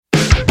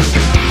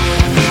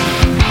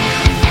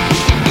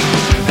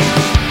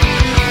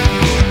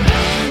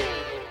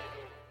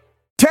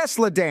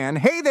TeslaDan.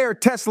 Hey there,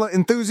 Tesla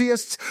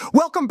enthusiasts.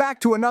 Welcome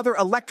back to another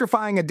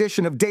electrifying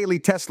edition of Daily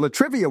Tesla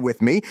Trivia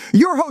with me,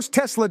 your host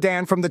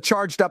TeslaDan from the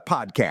Charged Up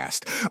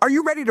Podcast. Are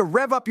you ready to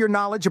rev up your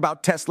knowledge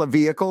about Tesla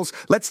vehicles?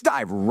 Let's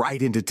dive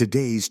right into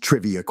today's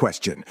trivia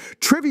question.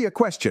 Trivia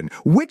question: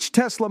 which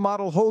Tesla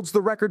model holds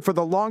the record for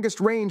the longest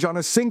range on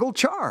a single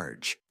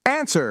charge?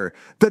 Answer: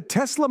 the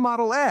Tesla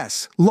Model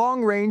S.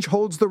 Long range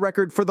holds the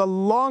record for the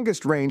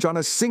longest range on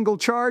a single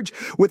charge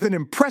with an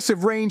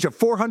impressive range of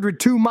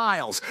 402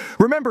 miles.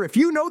 Remember, if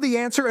you know the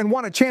answer and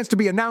want a chance to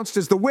be announced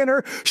as the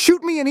winner,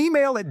 shoot me an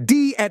email at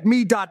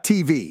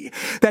d@me.tv.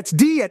 That's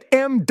d@m-i-t-v.com.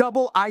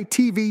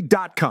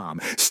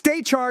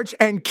 Stay charged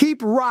and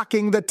keep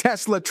rocking the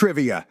Tesla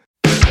trivia.